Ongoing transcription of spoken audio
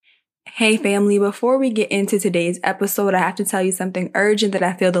Hey family, before we get into today's episode, I have to tell you something urgent that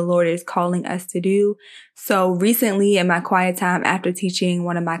I feel the Lord is calling us to do. So recently in my quiet time after teaching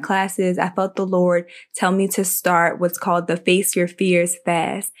one of my classes, I felt the Lord tell me to start what's called the Face Your Fears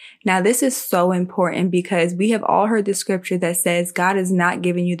fast. Now this is so important because we have all heard the scripture that says God has not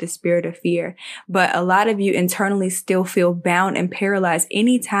given you the spirit of fear, but a lot of you internally still feel bound and paralyzed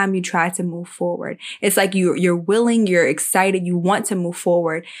anytime you try to move forward. It's like you're willing, you're excited, you want to move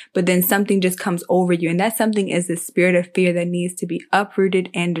forward, but then something just comes over you. And that something is the spirit of fear that needs to be uprooted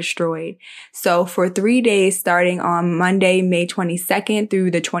and destroyed. So for 3 days, starting on Monday, May 22nd through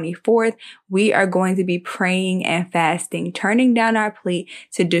the 24th, we are going to be praying and fasting, turning down our plate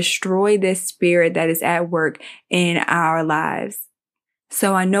to destroy this spirit that is at work in our lives.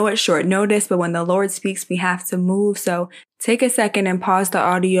 So I know it's short notice, but when the Lord speaks, we have to move. So take a second and pause the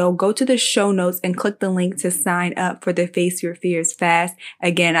audio, go to the show notes and click the link to sign up for the Face Your Fears fast.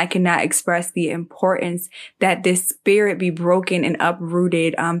 Again, I cannot express the importance that this spirit be broken and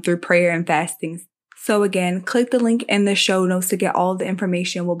uprooted through prayer and fasting. So again, click the link in the show notes to get all the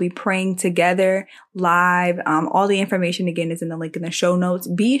information. We'll be praying together live. All the information again is in the link in the show notes.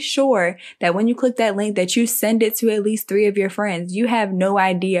 Be sure that when you click that link that you send it to at least 3 of your friends. You have no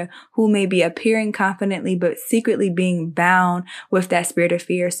idea who may be appearing confidently, but secretly being bound with that spirit of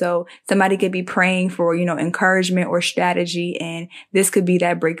fear. So somebody could be praying for, encouragement or strategy, and this could be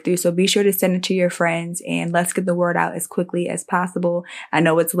that breakthrough. So be sure to send it to your friends and let's get the word out as quickly as possible. I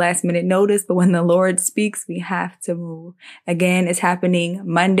know it's last minute notice, but when the Lord speaks, we have to move. Again, it's happening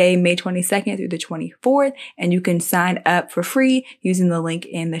Monday, May 22nd through the 24th, and you can sign up for free using the link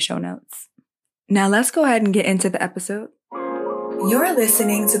in the show notes. Now let's go ahead and get into the episode. You're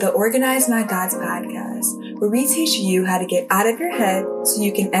listening to the Organize My Thoughts podcast, where we teach you how to get out of your head so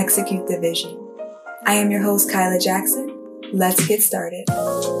you can execute the vision. I am your host, Kyla Jackson. Let's get started.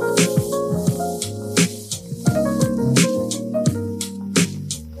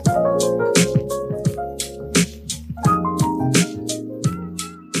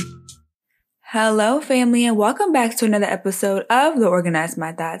 Hello, family, and welcome back to another episode of the Organize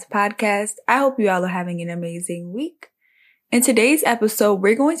My Thoughts podcast. I hope you all are having an amazing week. In today's episode,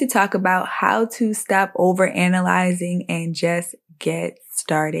 we're going to talk about how to stop overanalyzing and just get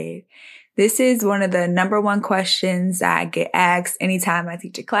started. This is one of the number one questions I get asked anytime I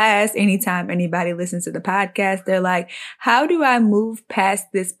teach a class, anytime anybody listens to the podcast. They're like, how do I move past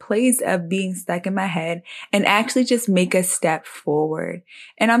this place of being stuck in my head and actually just make a step forward?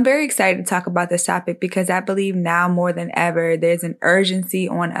 And I'm very excited to talk about this topic because I believe now more than ever, there's an urgency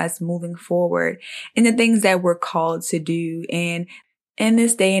on us moving forward in the things that we're called to do. And in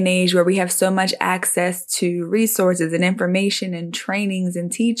this day and age where we have so much access to resources and information and trainings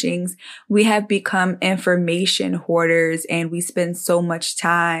and teachings, we have become information hoarders and we spend so much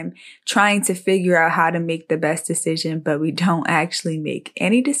time trying to figure out how to make the best decision, but we don't actually make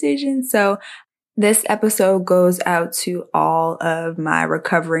any decisions. So this episode goes out to all of my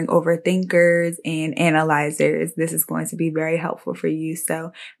recovering overthinkers and analyzers. This is going to be very helpful for you.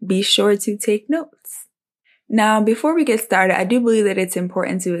 So be sure to take notes. Now, before we get started, I do believe that it's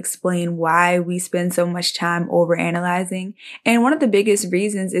important to explain why we spend so much time overanalyzing. And one of the biggest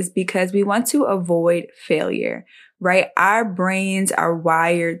reasons is because we want to avoid failure, right? Our brains are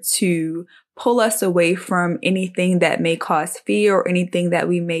wired to pull us away from anything that may cause fear or anything that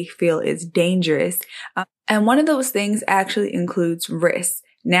we may feel is dangerous. And one of those things actually includes risk.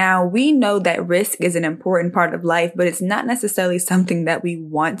 Now, we know that risk is an important part of life, but it's not necessarily something that we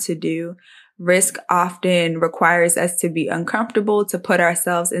want to do. Risk often requires us to be uncomfortable, to put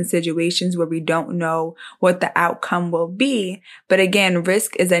ourselves in situations where we don't know what the outcome will be. But again,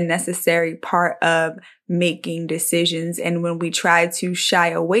 risk is a necessary part of making decisions. And when we try to shy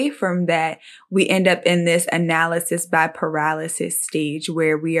away from that, we end up in this analysis by paralysis stage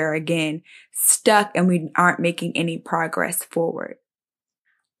where we are again stuck and we aren't making any progress forward.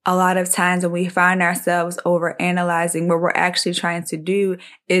 A lot of times when we find ourselves overanalyzing, what we're actually trying to do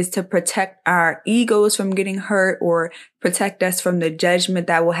is to protect our egos from getting hurt or protect us from the judgment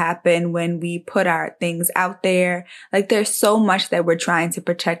that will happen when we put our things out there. Like there's so much that we're trying to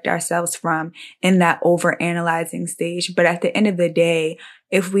protect ourselves from in that overanalyzing stage. But at the end of the day,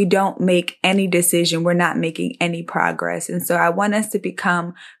 if we don't make any decision, we're not making any progress. And so I want us to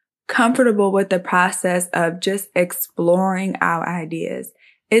become comfortable with the process of just exploring our ideas.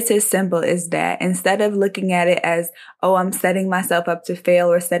 It's as simple as that. Instead of looking at it as, oh, I'm setting myself up to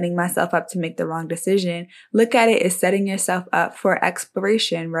fail or setting myself up to make the wrong decision, look at it as setting yourself up for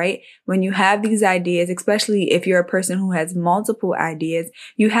exploration, right? When you have these ideas, especially if you're a person who has multiple ideas,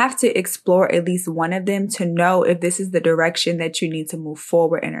 you have to explore at least one of them to know if this is the direction that you need to move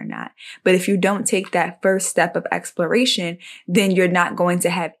forward in or not. But if you don't take that first step of exploration, then you're not going to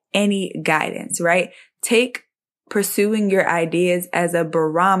have any guidance, right? Take pursuing your ideas as a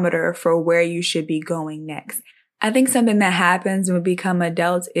barometer for where you should be going next. I think something that happens when we become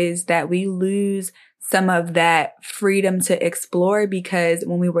adults is that we lose some of that freedom to explore, because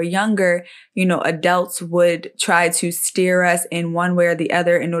when we were younger, adults would try to steer us in one way or the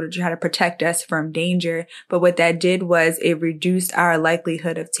other in order to try to protect us from danger. But what that did was it reduced our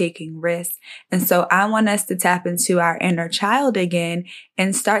likelihood of taking risks. And so I want us to tap into our inner child again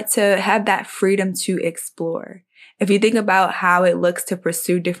and start to have that freedom to explore. If you think about how it looks to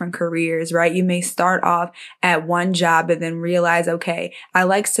pursue different careers, right? You may start off at one job and then realize, okay, I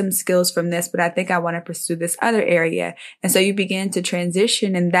like some skills from this, but I think I want to pursue this other area. And so you begin to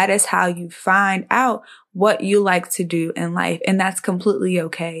transition, and that is how you find out what you like to do in life. And that's completely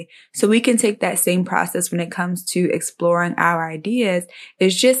okay. So we can take that same process when it comes to exploring our ideas.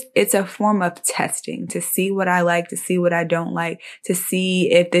 It's a form of testing to see what I like, to see what I don't like, to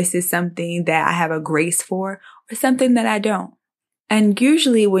see if this is something that I have a grace for or something that I don't. And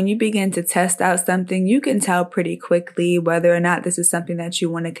usually when you begin to test out something, you can tell pretty quickly whether or not this is something that you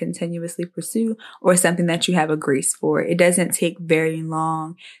want to continuously pursue or something that you have a grace for. It doesn't take very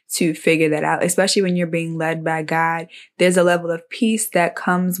long to figure that out, especially when you're being led by God. There's a level of peace that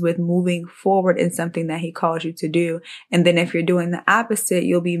comes with moving forward in something that He calls you to do. And then if you're doing the opposite,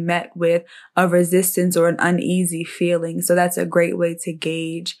 you'll be met with a resistance or an uneasy feeling. So that's a great way to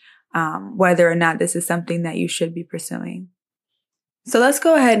gauge whether or not this is something that you should be pursuing. So let's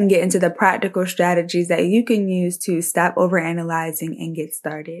go ahead and get into the practical strategies that you can use to stop overanalyzing and get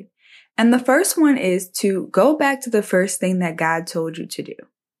started. And the first one is to go back to the first thing that God told you to do.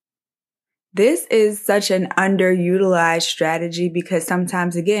 This is such an underutilized strategy because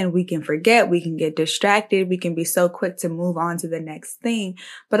sometimes, again, we can forget, we can get distracted, we can be so quick to move on to the next thing.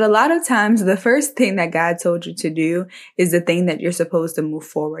 But a lot of times, the first thing that God told you to do is the thing that you're supposed to move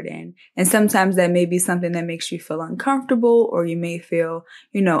forward in. And sometimes that may be something that makes you feel uncomfortable, or you may feel,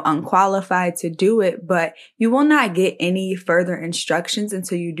 unqualified to do it, but you will not get any further instructions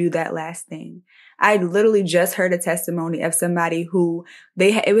until you do that last thing. I literally just heard a testimony of somebody who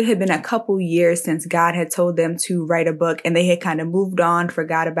it would have been a couple years since God had told them to write a book, and they had kind of moved on,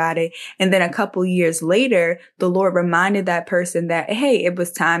 forgot about it. And then a couple years later, the Lord reminded that person that, hey, it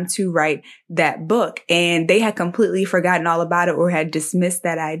was time to write that book. And they had completely forgotten all about it or had dismissed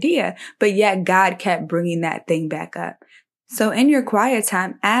that idea. But yet God kept bringing that thing back up. So in your quiet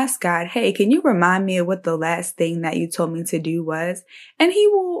time, ask God, hey, can you remind me of what the last thing that you told me to do was? And He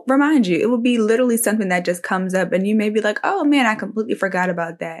will remind you. It will be literally something that just comes up and you may be like, oh man, I completely forgot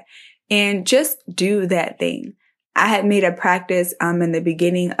about that. And just do that thing. I had made a practice in the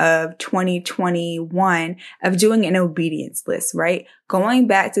beginning of 2021 of doing an obedience list, right? Going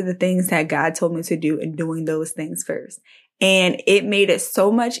back to the things that God told me to do and doing those things first. And it made it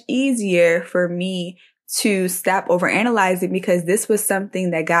so much easier for me to stop overanalyzing, because this was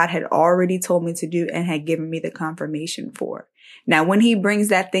something that God had already told me to do and had given me the confirmation for. Now, when He brings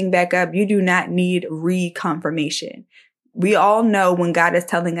that thing back up, you do not need reconfirmation. We all know when God is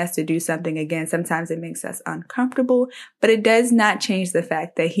telling us to do something again, sometimes it makes us uncomfortable, but it does not change the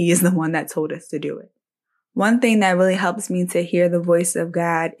fact that He is the one that told us to do it. One thing that really helps me to hear the voice of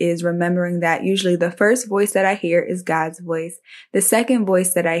God is remembering that usually the first voice that I hear is God's voice. The second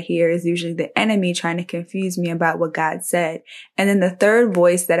voice that I hear is usually the enemy trying to confuse me about what God said. And then the third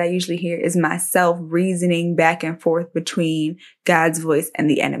voice that I usually hear is myself reasoning back and forth between God's voice and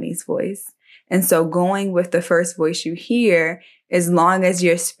the enemy's voice. And so going with the first voice you hear, as long as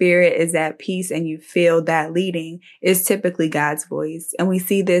your spirit is at peace and you feel that leading, is typically God's voice. And we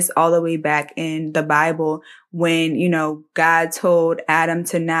see this all the way back in the Bible when, God told Adam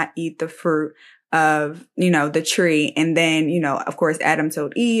to not eat the fruit of, the tree. And then, of course, Adam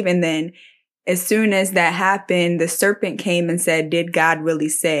told Eve. And then as soon as that happened, the serpent came and said, did God really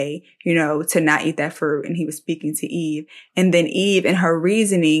say, to not eat that fruit? And He was speaking to Eve. And then Eve in her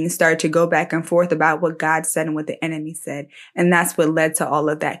reasoning started to go back and forth about what God said and what the enemy said. And that's what led to all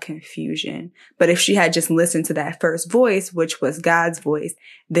of that confusion. But if she had just listened to that first voice, which was God's voice,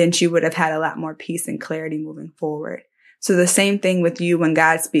 then she would have had a lot more peace and clarity moving forward. So the same thing with you when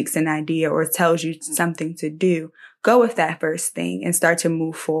God speaks an idea or tells you something to do. Go with that first thing and start to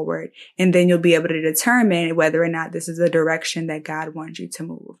move forward. And then you'll be able to determine whether or not this is the direction that God wants you to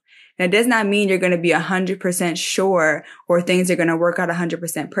move. Now, it does not mean you're going to be 100% sure or things are going to work out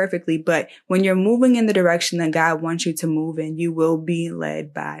 100% perfectly. But when you're moving in the direction that God wants you to move in, you will be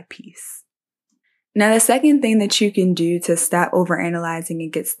led by peace. Now, the second thing that you can do to stop overanalyzing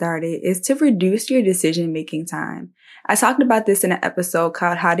and get started is to reduce your decision-making time. I talked about this in an episode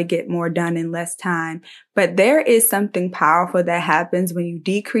called How to Get More Done in Less Time, but there is something powerful that happens when you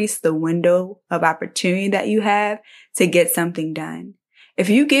decrease the window of opportunity that you have to get something done. If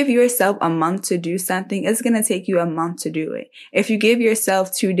you give yourself a month to do something, it's going to take you a month to do it. If you give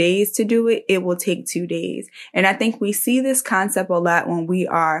yourself 2 days to do it, it will take 2 days. And I think we see this concept a lot when we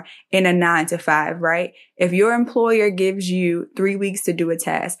are in a 9-to-5, right? If your employer gives you 3 weeks to do a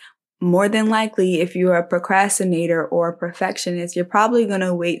task, more than likely, if you're a procrastinator or a perfectionist, you're probably going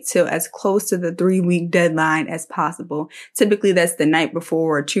to wait till as close to the 3-week deadline as possible. Typically, that's the night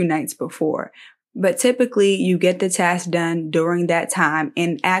before or 2 nights before. But typically you get the task done during that time,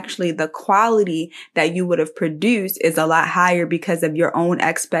 and actually the quality that you would have produced is a lot higher because of your own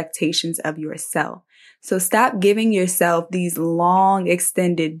expectations of yourself. So stop giving yourself these long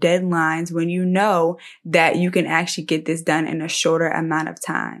extended deadlines when you know that you can actually get this done in a shorter amount of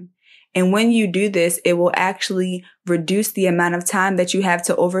time. And when you do this, it will actually reduce the amount of time that you have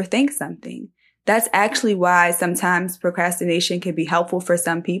to overthink something. That's actually why sometimes procrastination can be helpful for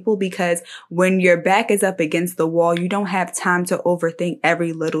some people, because when your back is up against the wall, you don't have time to overthink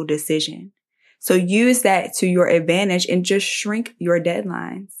every little decision. So use that to your advantage and just shrink your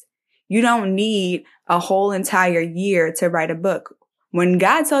deadlines. You don't need a whole entire year to write a book. When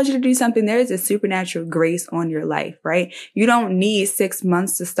God tells you to do something, there is a supernatural grace on your life, right? You don't need 6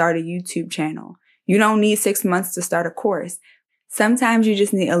 months to start a YouTube channel. You don't need 6 months to start a course. Sometimes you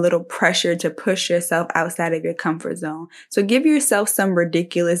just need a little pressure to push yourself outside of your comfort zone. So give yourself some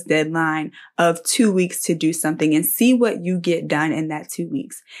ridiculous deadline of 2 weeks to do something and see what you get done in that 2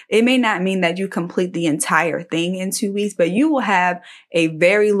 weeks. It may not mean that you complete the entire thing in 2 weeks, but you will have a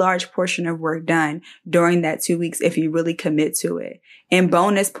very large portion of work done during that 2 weeks if you really commit to it. And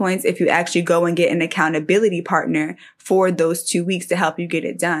bonus points if you actually go and get an accountability partner for those 2 weeks to help you get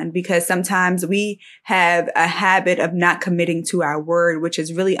it done. Because sometimes we have a habit of not committing to our word, which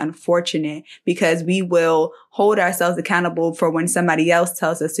is really unfortunate, because we will hold ourselves accountable for when somebody else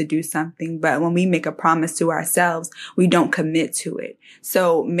tells us to do something. But when we make a promise to ourselves, we don't commit to it.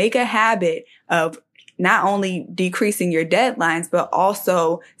 So make a habit of not only decreasing your deadlines, but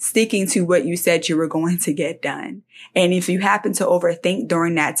also sticking to what you said you were going to get done. And if you happen to overthink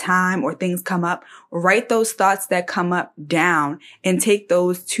during that time or things come up, write those thoughts that come up down and take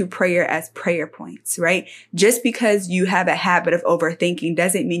those to prayer as prayer points, right? Just because you have a habit of overthinking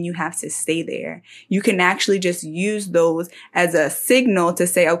doesn't mean you have to stay there. You can actually just use those as a signal to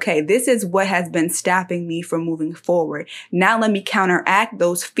say, okay, this is what has been stopping me from moving forward. Now let me counteract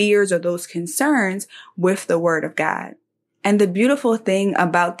those fears or those concerns with the word of God. And the beautiful thing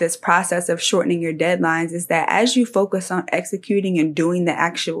about this process of shortening your deadlines is that as you focus on executing and doing the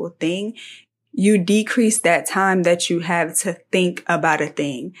actual thing, you decrease that time that you have to think about a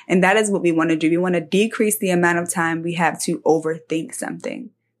thing. And that is what we want to do. We want to decrease the amount of time we have to overthink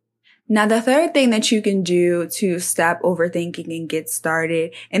something. Now, the third thing that you can do to stop overthinking and get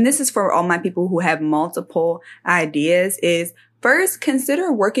started, and this is for all my people who have multiple ideas, is first,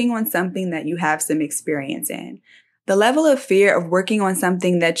 consider working on something that you have some experience in. The level of fear of working on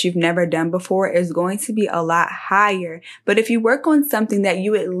something that you've never done before is going to be a lot higher. But if you work on something that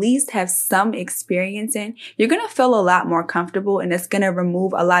you at least have some experience in, you're going to feel a lot more comfortable, and it's going to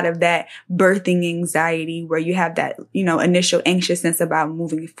remove a lot of that birthing anxiety where you have that, initial anxiousness about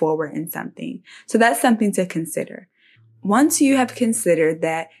moving forward in something. So that's something to consider. Once you have considered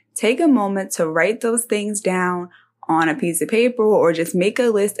that, take a moment to write those things down on a piece of paper, or just make a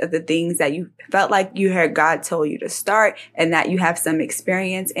list of the things that you felt like you heard God told you to start and that you have some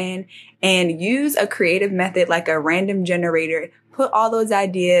experience in, and use a creative method like a random generator. Put all those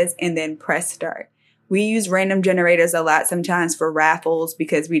ideas and then press start. We use random generators a lot sometimes for raffles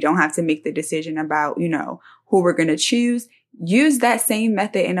because we don't have to make the decision about, who we're going to choose. Use that same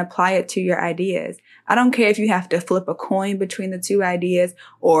method and apply it to your ideas. I don't care if you have to flip a coin between the two ideas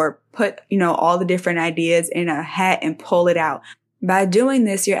or put, all the different ideas in a hat and pull it out. By doing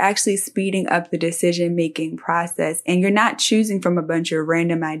this, you're actually speeding up the decision-making process, and you're not choosing from a bunch of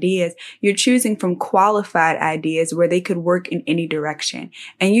random ideas. You're choosing from qualified ideas where they could work in any direction.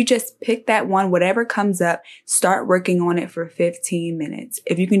 And you just pick that one, whatever comes up, start working on it for 15 minutes.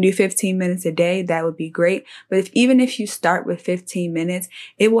 If you can do 15 minutes a day, that would be great. But even if you start with 15 minutes,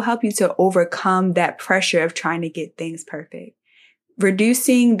 it will help you to overcome that pressure of trying to get things perfect.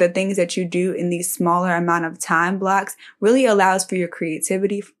 Reducing the things that you do in these smaller amount of time blocks really allows for your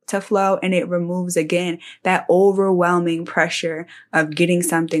creativity to flow, and it removes, again, that overwhelming pressure of getting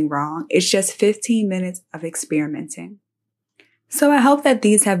something wrong. It's just 15 minutes of experimenting. So I hope that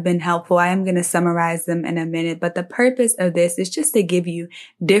these have been helpful. I am going to summarize them in a minute, but the purpose of this is just to give you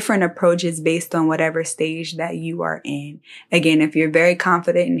different approaches based on whatever stage that you are in. Again, if you're very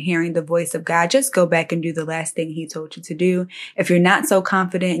confident in hearing the voice of God, just go back and do the last thing He told you to do. If you're not so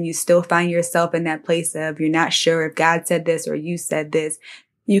confident and you still find yourself in that place of you're not sure if God said this or you said this,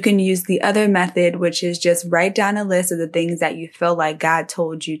 you can use the other method, which is just write down a list of the things that you feel like God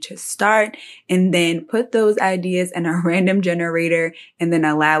told you to start, and then put those ideas in a random generator and then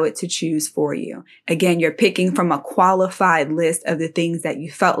allow it to choose for you. Again, you're picking from a qualified list of the things that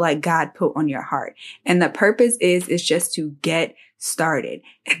you felt like God put on your heart. And the purpose is just to get started.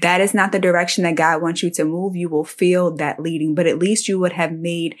 If that is not the direction that God wants you to move, you will feel that leading, but at least you would have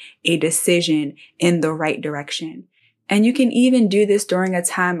made a decision in the right direction. And you can even do this during a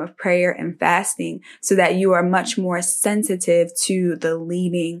time of prayer and fasting so that you are much more sensitive to the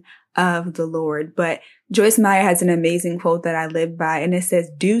leading of the Lord. But Joyce Meyer has an amazing quote that I live by, and it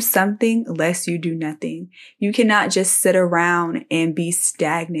says, "Do something lest you do nothing." You cannot just sit around and be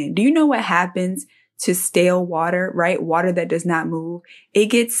stagnant. Do you know what happens to stale water, right? Water that does not move. It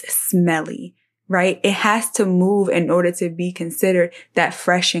gets smelly. Right? It has to move in order to be considered that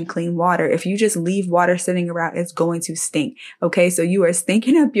fresh and clean water. If you just leave water sitting around, it's going to stink. Okay. So you are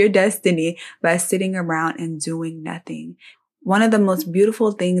stinking up your destiny by sitting around and doing nothing. One of the most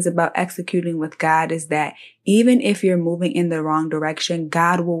beautiful things about executing with God is that even if you're moving in the wrong direction,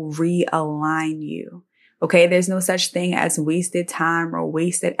 God will realign you. Okay. There's no such thing as wasted time or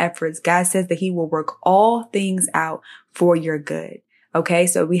wasted efforts. God says that He will work all things out for your good. Okay,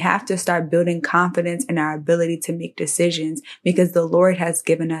 so we have to start building confidence in our ability to make decisions because the Lord has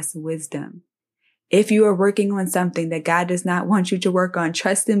given us wisdom. If you are working on something that God does not want you to work on,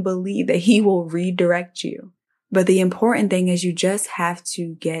 trust and believe that He will redirect you. But the important thing is you just have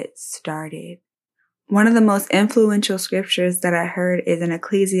to get started. One of the most influential scriptures that I heard is in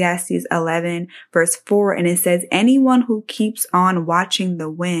Ecclesiastes 11 verse 4, and it says, "Anyone who keeps on watching the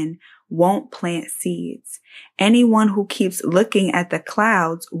wind won't plant seeds. Anyone who keeps looking at the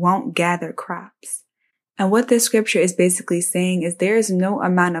clouds won't gather crops." And what this scripture is basically saying is there is no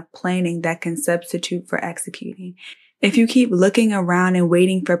amount of planning that can substitute for executing. If you keep looking around and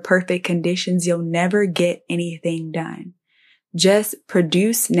waiting for perfect conditions, you'll never get anything done. Just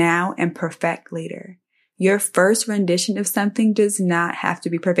produce now and perfect later. Your first rendition of something does not have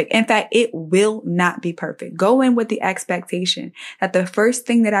to be perfect. In fact, it will not be perfect. Go in with the expectation that the first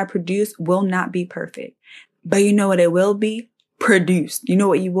thing that I produce will not be perfect. But you know what it will be? Produced. You know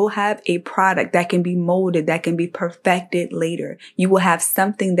what? You will have a product that can be molded, that can be perfected later. You will have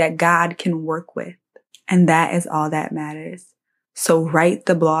something that God can work with. And that is all that matters. So write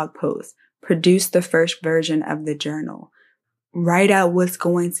the blog post. Produce the first version of the journal. Write out what's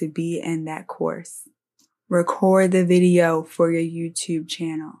going to be in that course. Record the video for your YouTube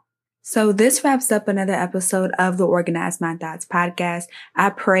channel. So this wraps up another episode of the Organize My Thoughts podcast. I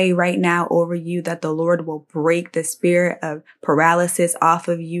pray right now over you that the Lord will break the spirit of paralysis off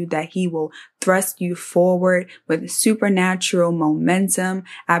of you, that He will thrust you forward with supernatural momentum.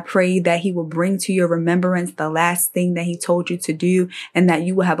 I pray that He will bring to your remembrance the last thing that He told you to do, and that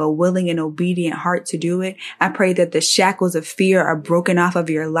you will have a willing and obedient heart to do it. I pray that the shackles of fear are broken off of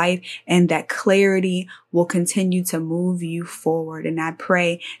your life and that clarity will continue to move you forward. And I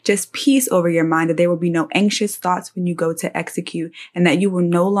pray just peace over your mind, that there will be no anxious thoughts when you go to execute, and that you will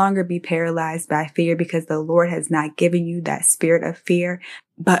no longer be paralyzed by fear, because the Lord has not given you that spirit of fear,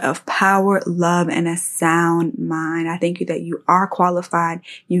 but of power, love, and a sound mind. I thank you that you are qualified.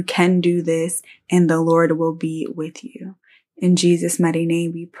 You can do this, and the Lord will be with you. In Jesus' mighty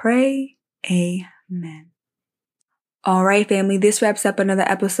name we pray. Amen. All right, family, this wraps up another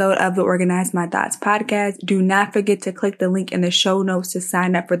episode of the Organize My Thoughts podcast. Do not forget to click the link in the show notes to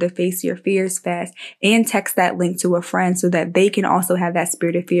sign up for the Face Your Fears fast, and text that link to a friend so that they can also have that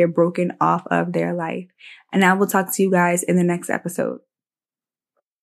spirit of fear broken off of their life. And I will talk to you guys in the next episode.